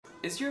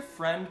Is your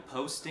friend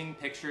posting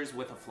pictures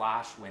with a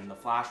flash when the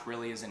flash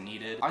really isn't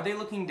needed? Are they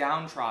looking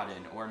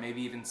downtrodden or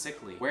maybe even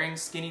sickly? Wearing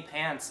skinny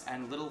pants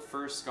and little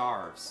fur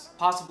scarves?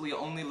 Possibly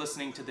only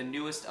listening to the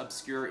newest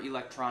obscure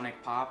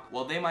electronic pop?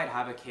 Well, they might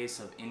have a case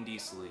of indie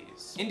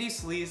sleaze. Indie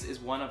sleaze is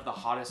one of the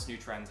hottest new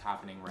trends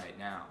happening right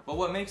now. But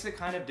what makes it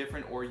kind of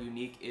different or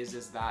unique is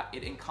that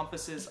it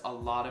encompasses a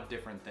lot of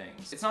different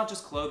things. It's not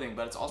just clothing,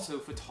 but it's also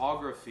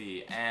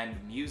photography and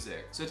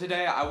music. So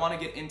today I want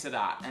to get into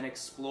that and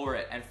explore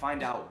it and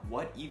find out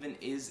what even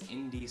is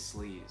indie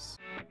sleaze.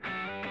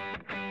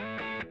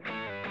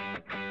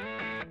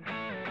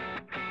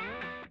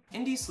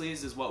 Indie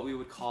sleaze is what we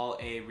would call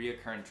a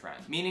reoccurring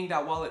trend, meaning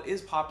that while it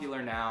is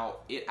popular now,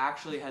 it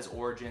actually has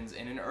origins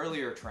in an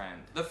earlier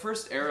trend. The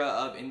first era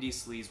of indie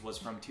sleaze was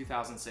from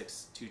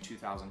 2006 to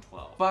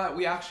 2012, but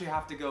we actually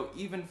have to go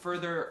even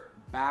further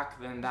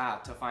back than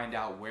that to find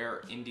out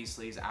where indie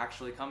sleaze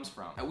actually comes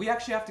from. And we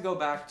actually have to go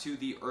back to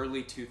the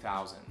early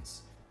 2000s,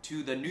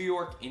 to the New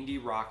York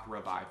indie rock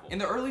revival. In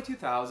the early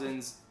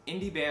 2000s,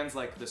 indie bands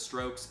like The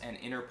Strokes and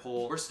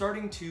Interpol were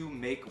starting to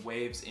make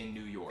waves in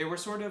New York. They were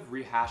sort of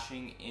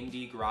rehashing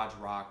indie garage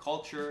rock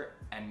culture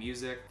and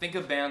music. Think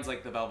of bands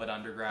like the Velvet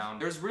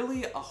Underground. There's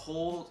really a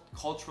whole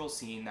cultural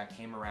scene that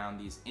came around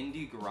these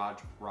indie garage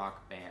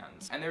rock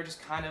bands, and they're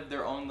just kind of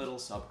their own little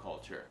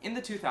subculture. In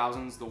the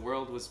 2000s, the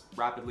world was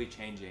rapidly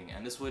changing,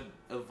 and this would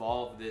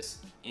evolve this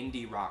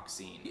indie rock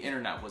scene. The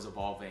internet was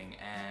evolving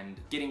and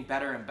getting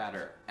better and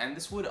better, and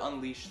this would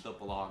unleash the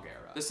blog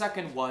era. The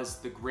second was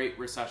the Great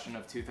Recession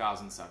of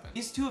 2007.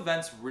 These two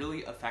events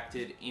really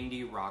affected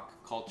indie rock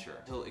culture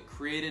until it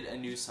created a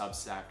new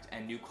subsect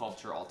and new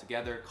culture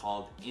altogether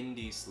called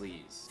indie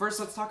sleaze. First,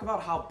 let's talk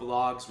about how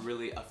blogs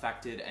really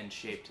affected and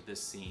shaped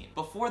this scene.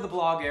 Before the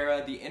blog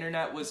era, the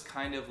internet was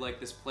kind of like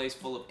this place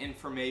full of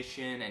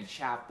information and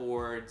chat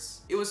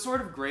boards. It was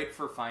sort of great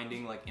for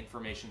finding like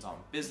informations on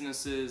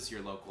businesses,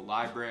 your local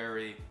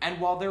library, and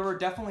while there were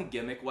definitely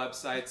gimmick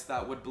websites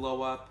that would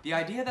blow up, the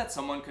idea that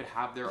someone could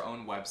have their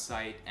own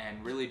website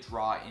and really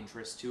draw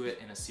interest to it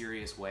in a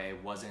serious way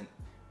wasn't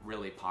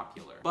really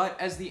popular. But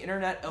as the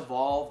internet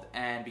evolved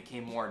and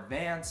became more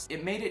advanced,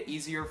 it made it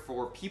easier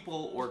for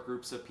people or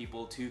groups of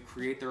people to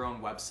create their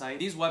own website.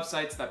 These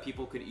websites that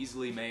people could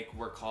easily make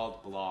were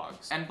called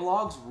blogs. And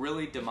blogs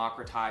really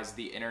democratized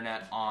the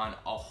internet on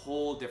a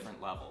whole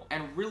different level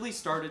and really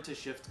started to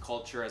shift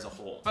culture as a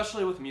whole,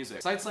 especially with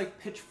music. Sites like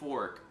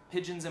Pitchfork,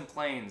 Pigeons and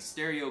Planes,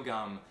 Stereo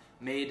Gum,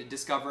 made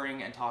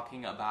discovering and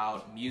talking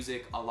about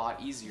music a lot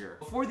easier.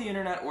 Before the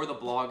internet or the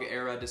blog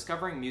era,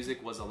 discovering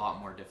music was a lot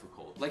more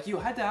difficult. Like, you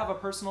had to have a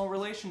personal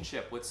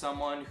relationship with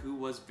someone who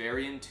was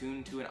very in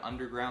tune to an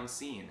underground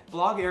scene.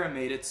 Blog era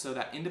made it so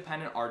that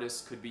independent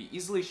artists could be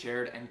easily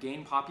shared and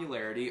gain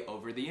popularity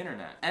over the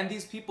internet. And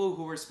these people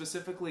who were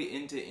specifically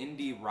into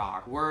indie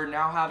rock were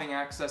now having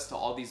access to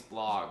all these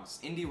blogs.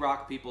 Indie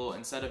rock people,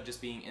 instead of just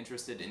being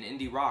interested in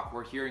indie rock,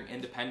 were hearing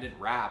independent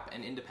rap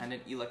and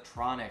independent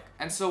electronic.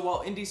 And so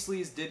while indie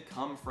sleaze did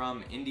come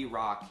from indie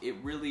rock, it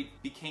really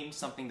became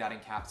something that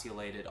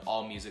encapsulated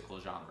all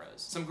musical genres.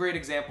 Some great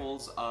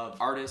examples of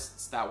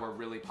artists that were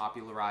really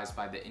popularized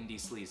by the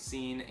indie sleaze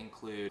scene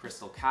include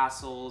Crystal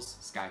Castles,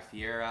 Sky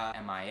Fiera,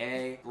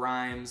 MIA,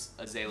 Grimes,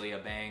 Azalea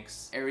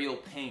Banks, Ariel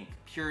Pink,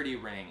 Purity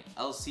Ring,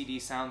 LCD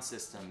Sound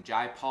System,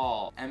 Jai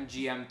Paul,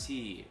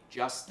 MGMT,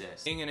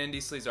 Justice. Being an indie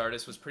sleaze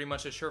artist was pretty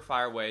much a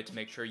surefire way to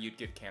make sure you'd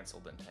get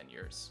canceled in 10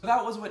 years. So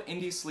that was what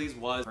indie sleaze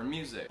was for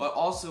music. But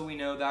also we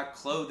know that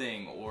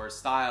clothing or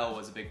style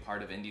was a big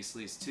part of indie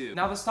sleaze too.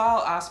 Now the style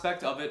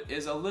aspect of it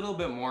is a little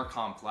bit more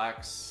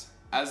complex,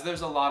 as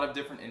there's a lot of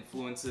different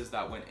influences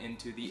that went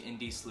into the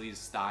indie sleaze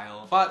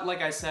style. But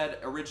like I said,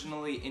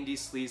 originally indie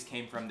sleaze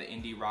came from the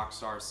indie rock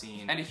star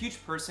scene, and a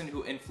huge person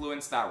who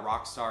influenced that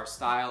rock star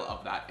style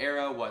of that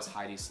era was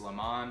Heidi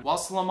Slimane. While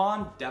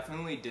Slimane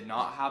definitely did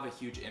not have a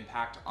huge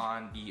impact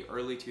on the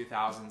early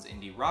 2000s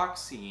indie rock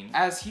scene,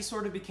 as he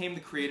sort of became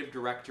the creative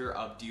director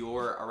of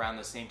Dior around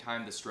the same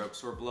time the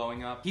Strokes were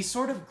blowing up, he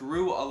sort of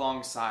grew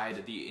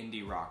alongside the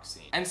indie rock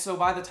scene. And so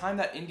by the time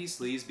that indie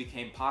sleaze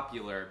became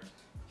popular,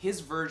 his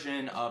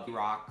version of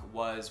rock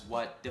was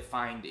what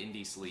defined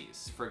indie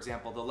sleaze. For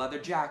example, the leather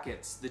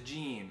jackets, the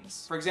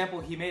jeans. For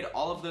example, he made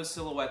all of those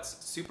silhouettes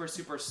super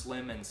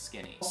slim and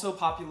skinny. Also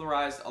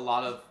popularized a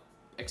lot of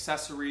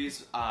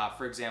accessories,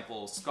 for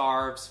example,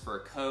 scarves, fur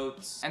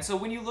coats. And so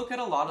when you look at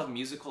a lot of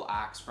musical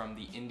acts from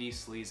the indie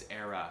sleaze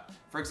era,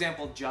 for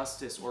example,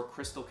 Justice or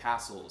Crystal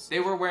Castles, they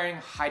were wearing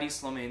Heidi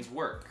Slimane's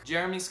work.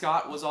 Jeremy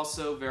Scott was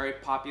also very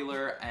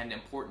popular and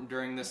important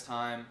during this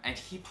time, and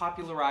he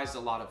popularized a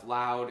lot of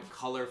loud,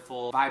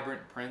 colorful,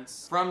 vibrant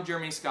prints. From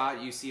Jeremy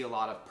Scott, you see a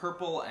lot of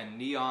purple and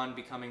neon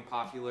becoming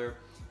popular,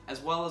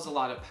 as well as a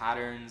lot of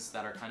patterns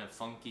that are kind of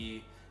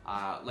funky,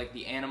 like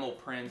the animal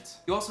print.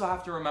 You also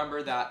have to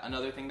remember that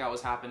another thing that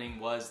was happening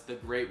was the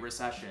Great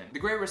Recession. The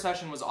Great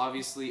Recession was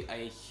obviously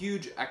a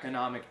huge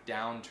economic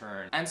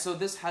downturn, and so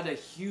this had a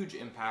huge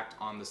impact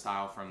on the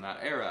style from that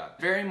era.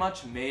 Very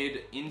much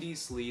made indie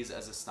sleaze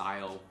as a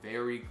style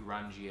very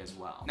grungy as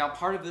well. Now,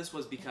 part of this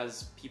was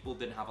because people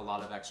didn't have a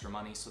lot of extra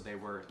money, so they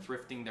were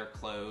thrifting their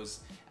clothes,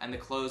 and the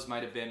clothes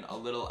might have been a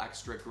little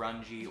extra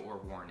grungy or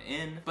worn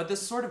in. But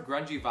this sort of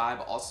grungy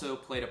vibe also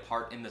played a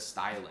part in the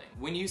styling.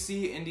 When you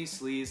see indie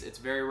sleaze, it's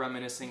very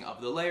reminiscent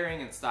of the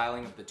layering and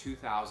styling of the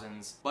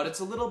 2000s, but it's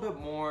a little bit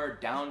more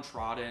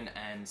downtrodden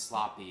and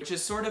sloppy, which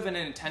is sort of an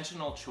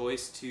intentional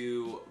choice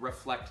to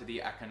reflect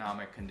the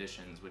economic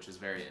conditions, which is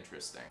very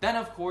interesting. Then,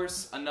 of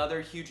course,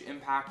 another huge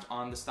impact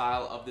on the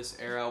style of this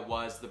era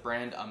was the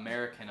brand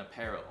American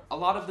Apparel. A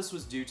lot of this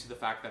was due to the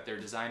fact that their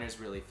designers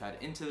really fed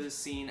into this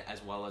scene,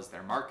 as well as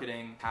their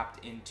marketing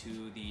tapped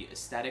into the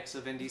aesthetics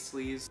of indie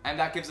sleaze, and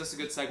that gives us a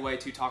good segue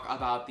to talk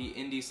about the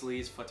indie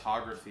sleaze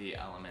photography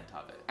element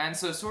of it. And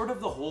so sort of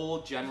the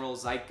whole general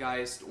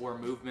zeitgeist or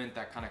movement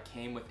that kind of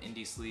came with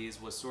indie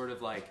sleaze was sort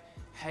of like,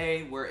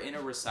 hey, we're in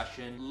a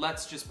recession,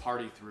 let's just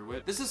party through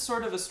it. This is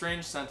sort of a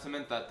strange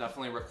sentiment that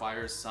definitely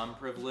requires some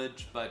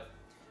privilege, but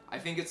I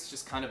think it's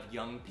just kind of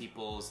young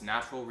people's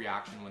natural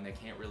reaction when they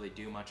can't really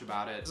do much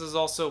about it. This is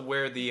also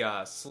where the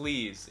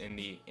sleaze in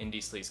the indie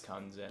sleaze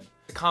comes in.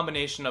 A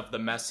combination of the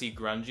messy,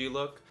 grungy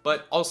look,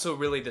 but also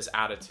really this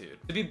attitude.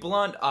 To be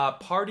blunt,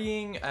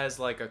 partying as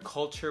like a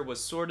culture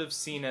was sort of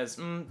seen as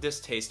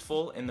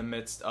distasteful in the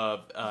midst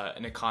of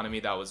an economy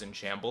that was in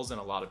shambles and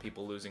a lot of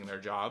people losing their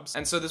jobs.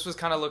 And so this was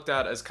kind of looked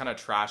at as kind of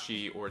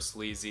trashy or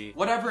sleazy.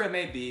 Whatever it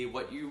may be,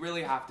 what you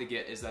really have to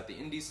get is that the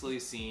indie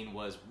sleaze scene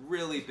was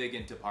really big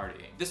into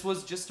partying. This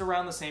was just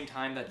around the same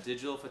time that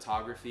digital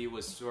photography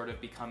was sort of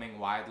becoming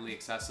widely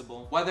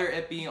accessible, whether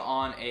it be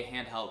on a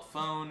handheld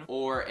phone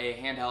or a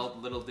handheld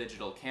little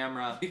digital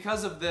camera.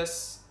 Because of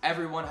this,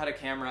 everyone had a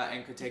camera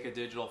and could take a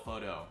digital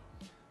photo.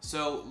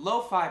 So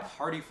lo-fi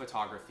party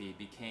photography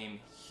became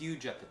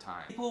huge at the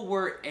time. People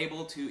were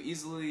able to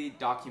easily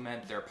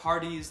document their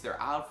parties,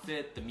 their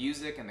outfit, the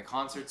music, and the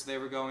concerts they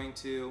were going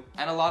to.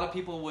 And a lot of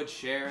people would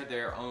share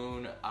their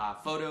own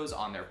photos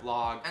on their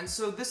blog. And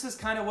so this is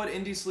kind of what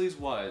indie sleaze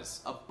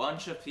was. A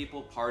bunch of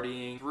people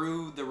partying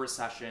through the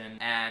recession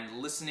and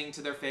listening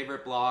to their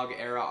favorite blog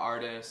era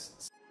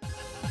artists.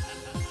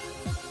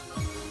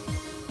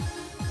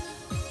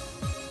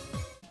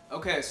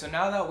 Okay, so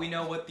now that we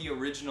know what the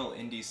original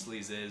indie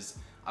sleaze is,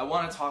 I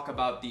want to talk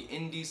about the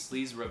indie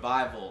sleaze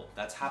revival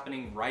that's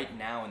happening right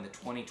now in the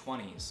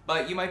 2020s.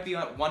 But you might be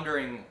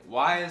wondering,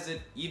 why is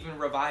it even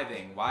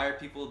reviving? Why are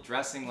people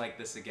dressing like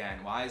this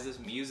again? Why is this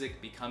music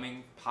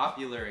becoming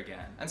popular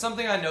again? And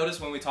something I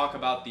noticed when we talk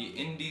about the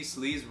indie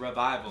sleaze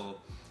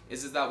revival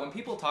is that when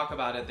people talk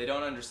about it, they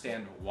don't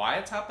understand why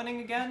it's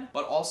happening again,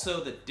 but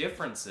also the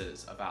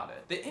differences about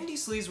it. The indie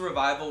sleaze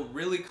revival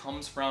really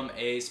comes from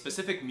a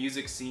specific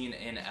music scene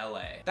in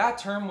LA. That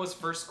term was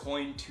first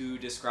coined to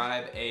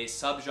describe a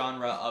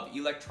subgenre of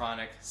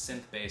electronic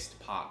synth-based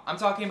pop. I'm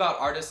talking about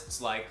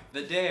artists like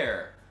The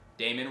Dare,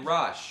 Damon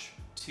Rush,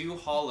 Two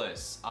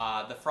Hollis,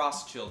 the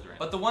Frost Children.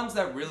 But the ones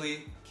that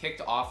really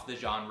kicked off the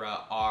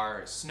genre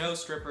are Snow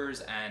Strippers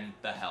and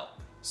The Help.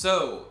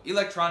 So,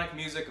 electronic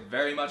music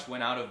very much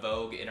went out of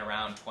vogue in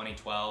around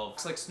 2012.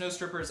 It's like Snow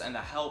Strippers and The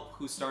Help,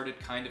 who started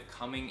kind of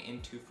coming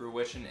into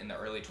fruition in the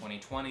early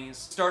 2020s,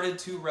 started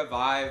to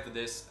revive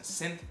this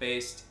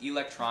synth-based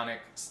electronic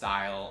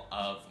style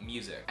of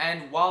music.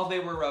 And while they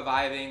were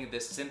reviving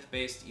this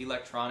synth-based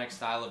electronic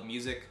style of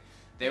music,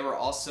 they were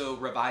also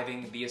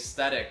reviving the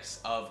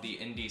aesthetics of the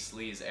indie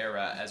sleaze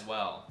era as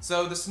well.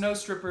 So the Snow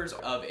Strippers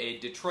of a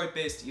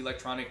Detroit-based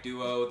electronic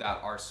duo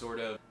that are sort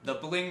of the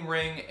bling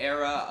ring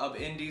era of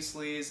indie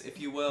sleaze, if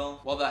you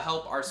will, while The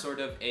Help are sort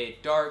of a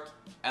dark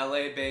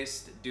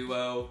LA-based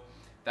duo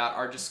that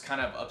are just kind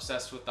of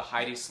obsessed with the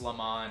Heidi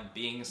Slimane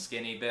being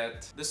skinny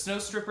bit. The Snow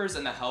Strippers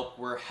and The Help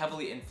were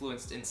heavily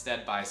influenced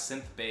instead by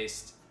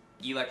synth-based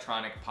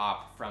electronic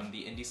pop from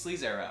the indie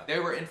sleaze era. They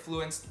were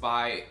influenced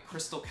by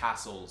Crystal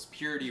Castles,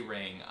 Purity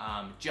Ring,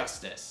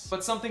 Justice.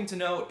 But something to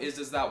note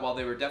is that while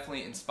they were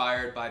definitely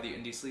inspired by the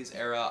indie sleaze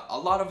era, a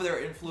lot of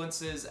their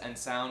influences and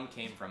sound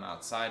came from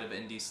outside of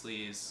indie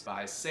sleaze,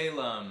 by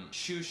Salem,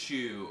 Shoo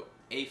Shoo,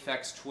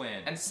 Aphex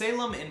Twin. And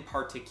Salem in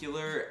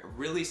particular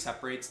really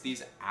separates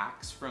these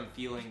acts from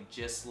feeling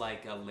just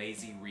like a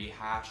lazy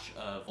rehash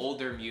of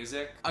older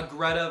music. A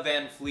Greta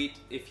Van Fleet,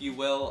 if you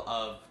will,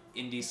 of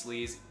indie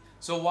sleaze.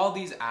 So while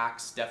these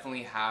acts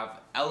definitely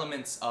have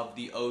elements of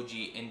the OG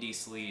indie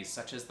sleaze,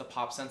 such as the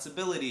pop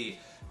sensibility,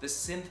 the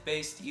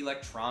synth-based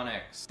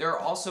electronics, there are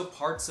also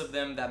parts of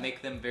them that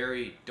make them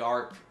very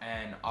dark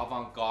and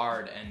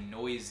avant-garde and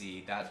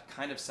noisy that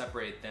kind of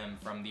separate them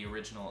from the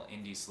original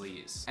indie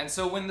sleaze. And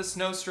so when the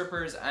Snow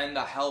Strippers and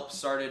The Help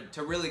started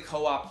to really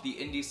co-opt the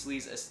indie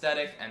sleaze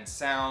aesthetic and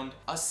sound,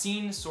 a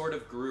scene sort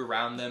of grew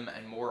around them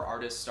and more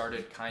artists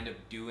started kind of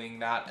doing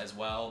that as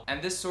well.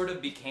 And this sort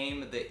of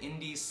became the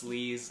indie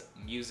sleaze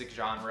music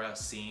genre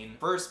scene.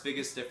 First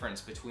biggest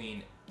difference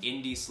between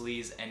indie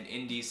sleaze and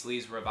indie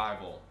sleaze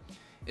revival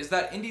is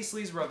that Indie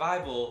Sleaze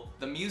revival,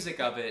 the music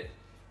of it,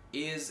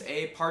 is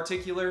a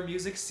particular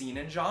music scene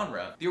and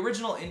genre. The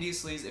original Indie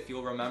Sleaze, if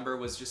you'll remember,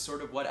 was just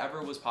sort of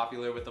whatever was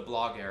popular with the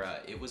blog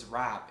era. It was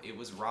rap, it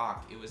was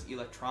rock, it was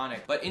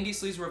electronic. But Indie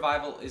Sleaze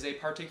revival is a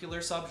particular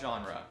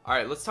subgenre.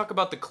 Alright, let's talk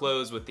about the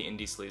clothes with the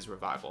Indie Sleaze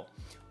revival.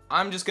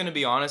 I'm just gonna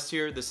be honest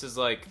here, this is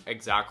like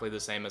exactly the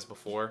same as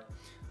before.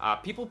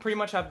 People pretty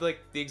much have like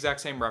the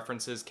exact same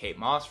references. Kate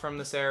Moss from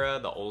this era,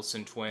 the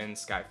Olsen twins,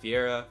 Sky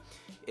Fiera.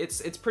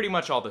 It's pretty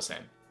much all the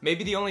same.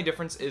 Maybe the only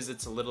difference is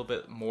it's a little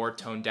bit more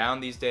toned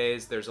down these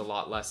days. There's a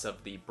lot less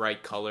of the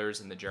bright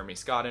colors and the Jeremy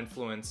Scott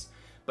influence,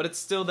 but it's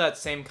still that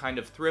same kind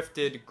of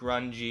thrifted,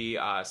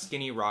 grungy,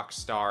 skinny rock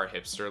star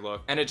hipster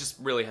look, and it just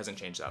really hasn't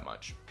changed that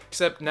much.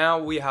 Except now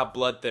we have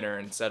blood thinner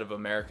instead of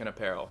American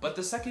Apparel. But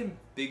the second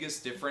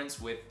biggest difference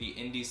with the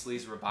Indie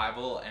Sleaze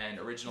revival and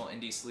original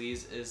Indie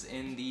Sleaze is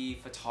in the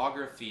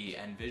photography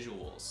and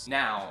visuals.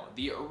 Now,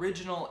 the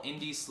original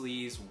Indie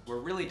Sleaze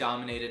were really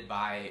dominated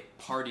by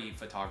party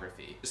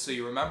photography. So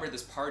you remember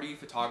this party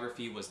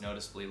photography was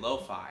noticeably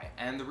lo-fi,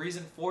 and the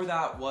reason for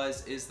that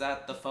is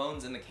that the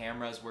phones and the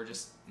cameras were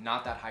just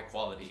not that high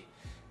quality.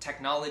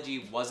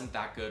 Technology wasn't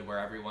that good where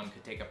everyone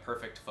could take a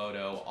perfect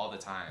photo all the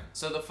time.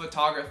 So the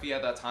photography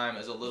at that time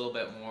is a little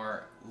bit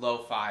more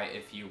lo-fi,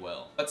 if you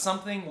will. But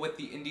something with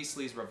the Indie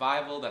Sleaze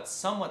revival that's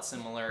somewhat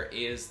similar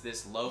is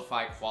this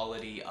lo-fi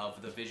quality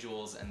of the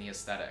visuals and the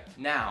aesthetic.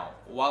 Now,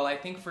 while I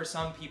think for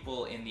some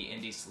people in the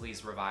Indie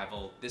Sleaze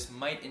revival, this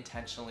might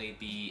intentionally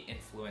be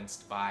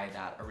influenced by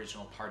that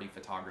original party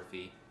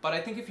photography, but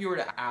I think if you were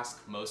to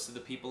ask most of the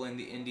people in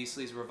the Indie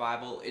Sleaze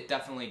revival, it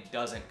definitely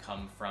doesn't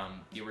come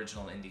from the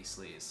original Indie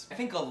Sleaze. I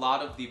think a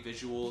lot of the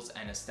visuals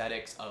and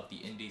aesthetics of the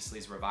Indie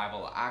Sleaze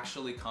revival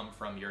actually come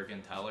from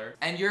Jürgen Teller.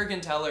 And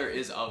Jürgen Teller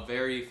is a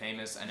very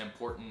famous and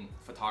important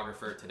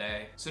photographer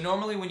today. So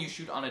normally when you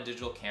shoot on a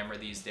digital camera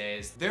these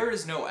days, there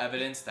is no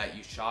evidence that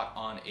you shot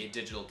on a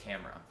digital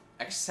camera,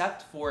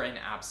 except for an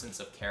absence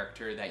of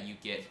character that you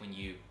get when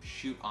you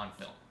shoot on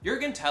film.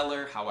 Jürgen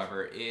Teller,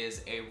 however,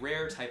 is a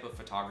rare type of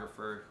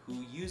photographer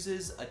who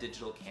uses a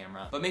digital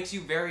camera, but makes you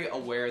very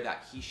aware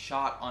that he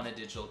shot on a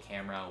digital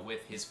camera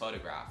with his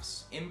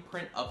photographs.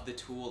 Imprint of the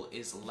tool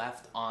is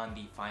left on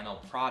the final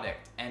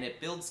product, and it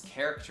builds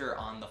character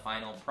on the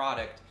final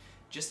product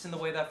just in the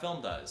way that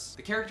film does.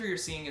 The character you're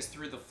seeing is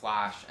through the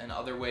flash and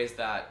other ways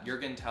that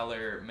Jürgen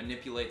Teller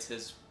manipulates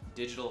his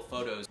digital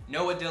photos.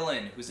 Noah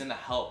Dillon, who's in The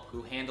Help,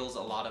 who handles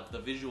a lot of the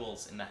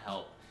visuals in The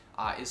Help,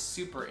 is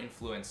super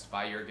influenced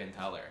by Jürgen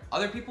Teller.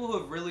 Other people who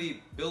have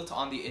really built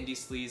on the Indie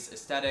Sleaze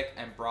aesthetic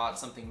and brought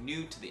something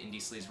new to the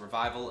Indie Sleaze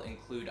revival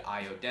include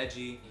Ayo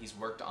Deji. He's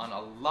worked on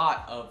a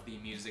lot of the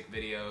music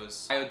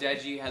videos. Ayo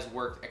Deji has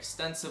worked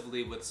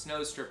extensively with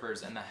Snow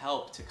Strippers and The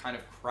Help to kind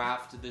of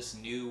craft this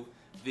new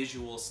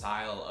visual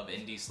style of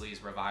Indie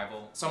Sleaze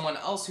revival. Someone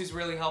else who's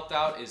really helped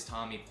out is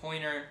Tommy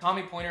Pointer.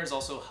 Tommy Pointer has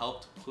also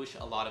helped push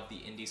a lot of the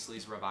Indie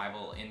Sleaze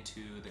revival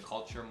into the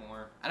culture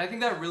more. And I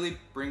think that really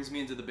brings me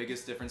into the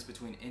biggest difference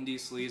between Indie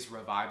Sleaze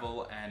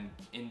revival and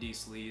Indie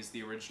Sleaze,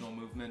 the original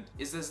movement,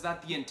 is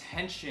that the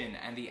intention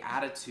and the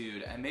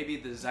attitude and maybe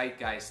the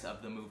zeitgeist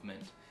of the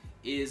movement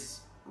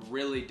is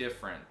really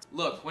different.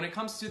 Look, when it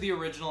comes to the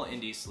original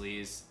Indie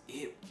Sleaze,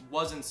 it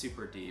wasn't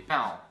super deep.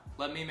 Now,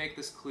 let me make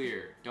this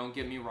clear, don't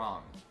get me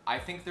wrong. I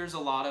think there's a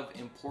lot of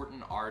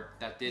important art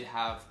that did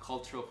have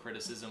cultural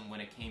criticism when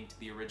it came to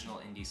the original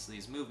Indie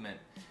Sleaze movement.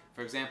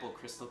 For example,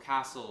 Crystal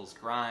Castles,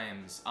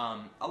 Grimes,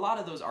 a lot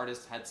of those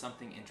artists had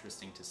something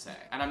interesting to say.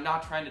 And I'm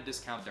not trying to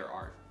discount their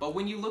art. But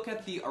when you look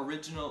at the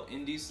original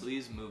Indie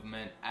Sleaze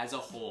movement as a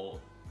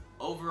whole,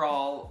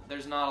 overall,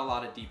 there's not a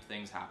lot of deep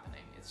things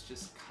happening. It's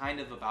just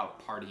kind of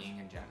about partying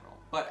in general.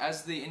 But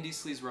as the Indie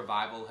Sleaze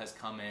revival has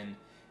come in,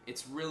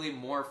 it's really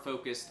more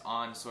focused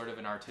on sort of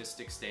an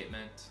artistic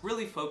statement,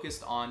 really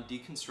focused on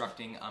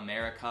deconstructing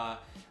America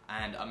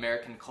and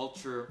American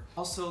culture,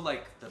 also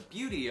like the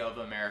beauty of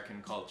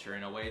American culture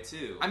in a way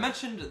too. I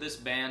mentioned this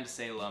band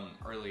Salem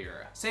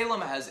earlier.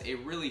 Salem has a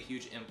really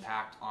huge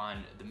impact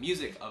on the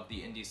music of the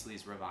Indie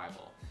Sleaze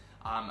revival.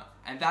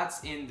 And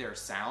that's in their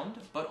sound,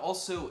 but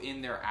also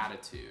in their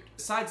attitude.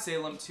 Besides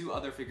Salem, two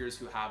other figures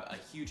who have a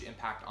huge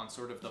impact on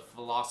sort of the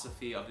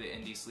philosophy of the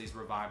Indie Sleaze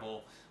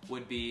revival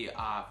would be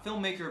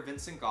filmmaker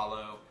Vincent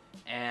Gallo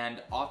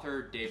and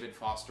author David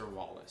Foster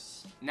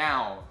Wallace.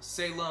 Now,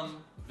 Salem,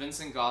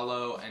 Vincent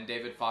Gallo, and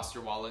David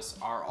Foster Wallace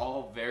are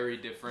all very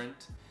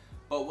different,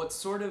 but what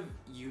sort of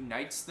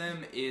unites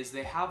them is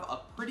they have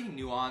a pretty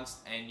nuanced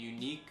and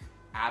unique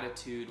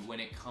attitude when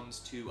it comes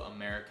to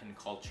American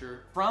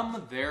culture.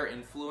 From their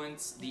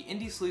influence, the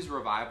Indie Sleaze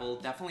revival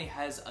definitely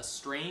has a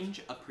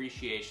strange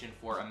appreciation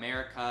for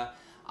America,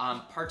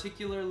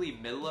 particularly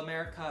Middle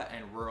America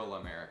and Rural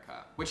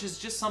America, which is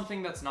just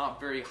something that's not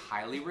very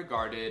highly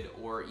regarded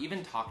or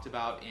even talked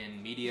about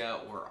in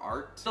media or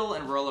art. Middle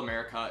and Rural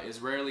America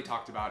is rarely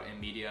talked about in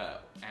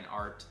media and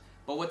art,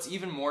 but what's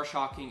even more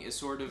shocking is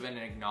sort of an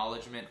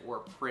acknowledgement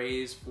or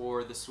praise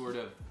for the sort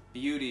of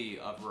beauty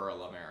of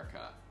rural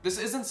America. This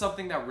isn't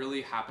something that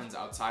really happens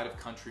outside of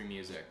country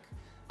music.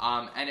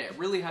 and it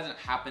really hasn't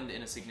happened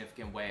in a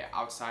significant way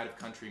outside of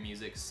country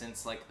music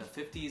since like the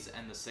 50s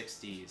and the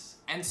 60s.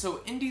 And so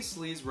indie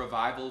sleaze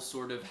revival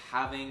sort of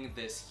having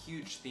this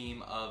huge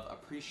theme of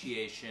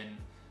appreciation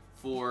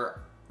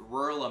for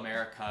rural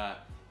America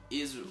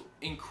is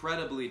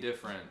incredibly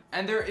different.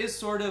 And there is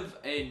sort of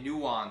a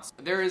nuance.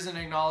 There is an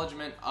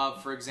acknowledgement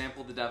of, for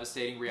example, the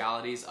devastating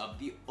realities of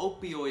the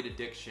opioid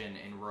addiction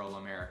in rural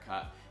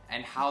America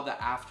and how the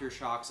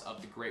aftershocks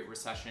of the Great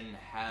Recession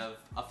have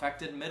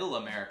affected middle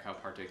America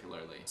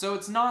particularly. So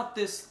it's not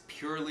this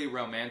purely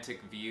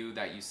romantic view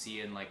that you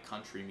see in like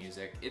country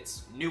music.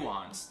 It's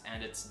nuanced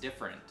and it's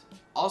different.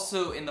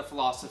 Also in the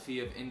philosophy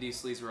of indie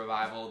sleaze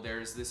revival,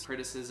 there's this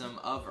criticism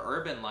of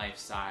urban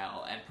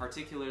lifestyle, and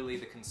particularly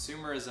the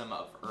consumerism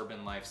of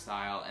urban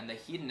lifestyle and the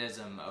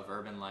hedonism of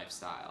urban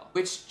lifestyle,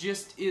 which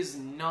just is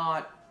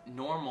not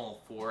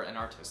normal for an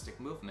artistic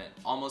movement.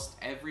 Almost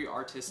every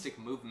artistic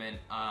movement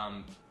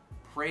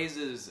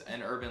praises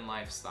an urban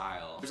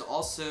lifestyle. There's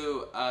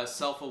also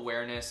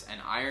self-awareness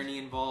and irony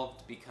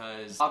involved,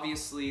 because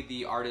obviously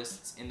the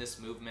artists in this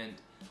movement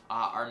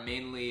are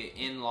mainly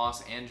in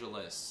Los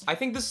Angeles. I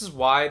think this is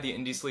why the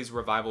indie sleaze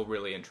revival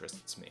really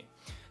interests me.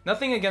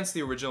 Nothing against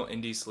the original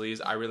indie sleaze,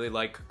 I really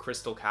like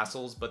Crystal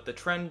Castles, but the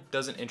trend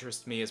doesn't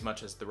interest me as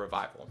much as the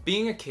revival.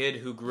 Being a kid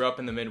who grew up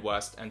in the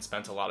Midwest and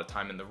spent a lot of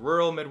time in the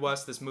rural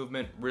Midwest, this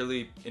movement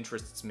really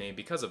interests me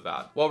because of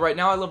that. While right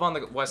now I live on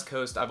the West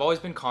Coast, I've always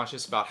been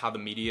conscious about how the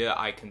media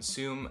I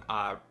consume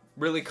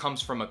really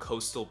comes from a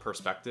coastal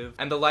perspective,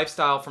 and the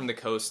lifestyle from the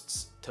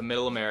coasts to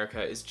middle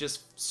America is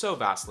just so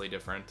vastly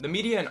different. The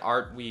media and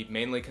art we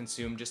mainly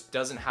consume just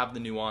doesn't have the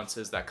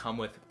nuances that come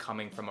with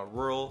coming from a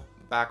rural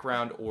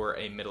background or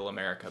a middle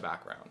America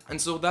background.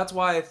 And so that's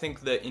why I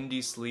think the indie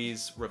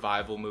sleaze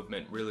revival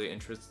movement really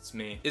interests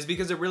me, is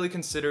because it really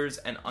considers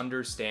and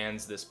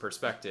understands this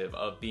perspective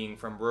of being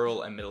from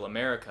rural and middle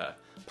America,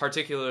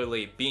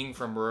 particularly being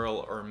from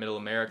rural or middle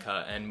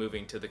America and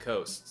moving to the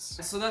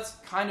coasts. So that's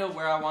kind of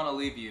where I want to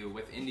leave you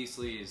with indie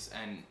sleaze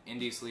and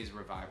indie sleaze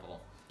revival.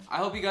 I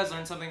hope you guys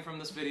learned something from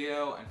this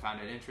video and found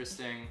it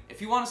interesting.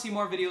 If you want to see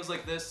more videos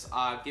like this,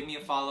 give me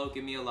a follow,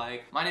 give me a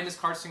like. My name is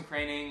Carson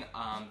Craning.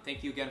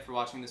 Thank you again for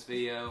watching this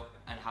video,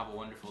 and have a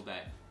wonderful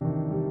day.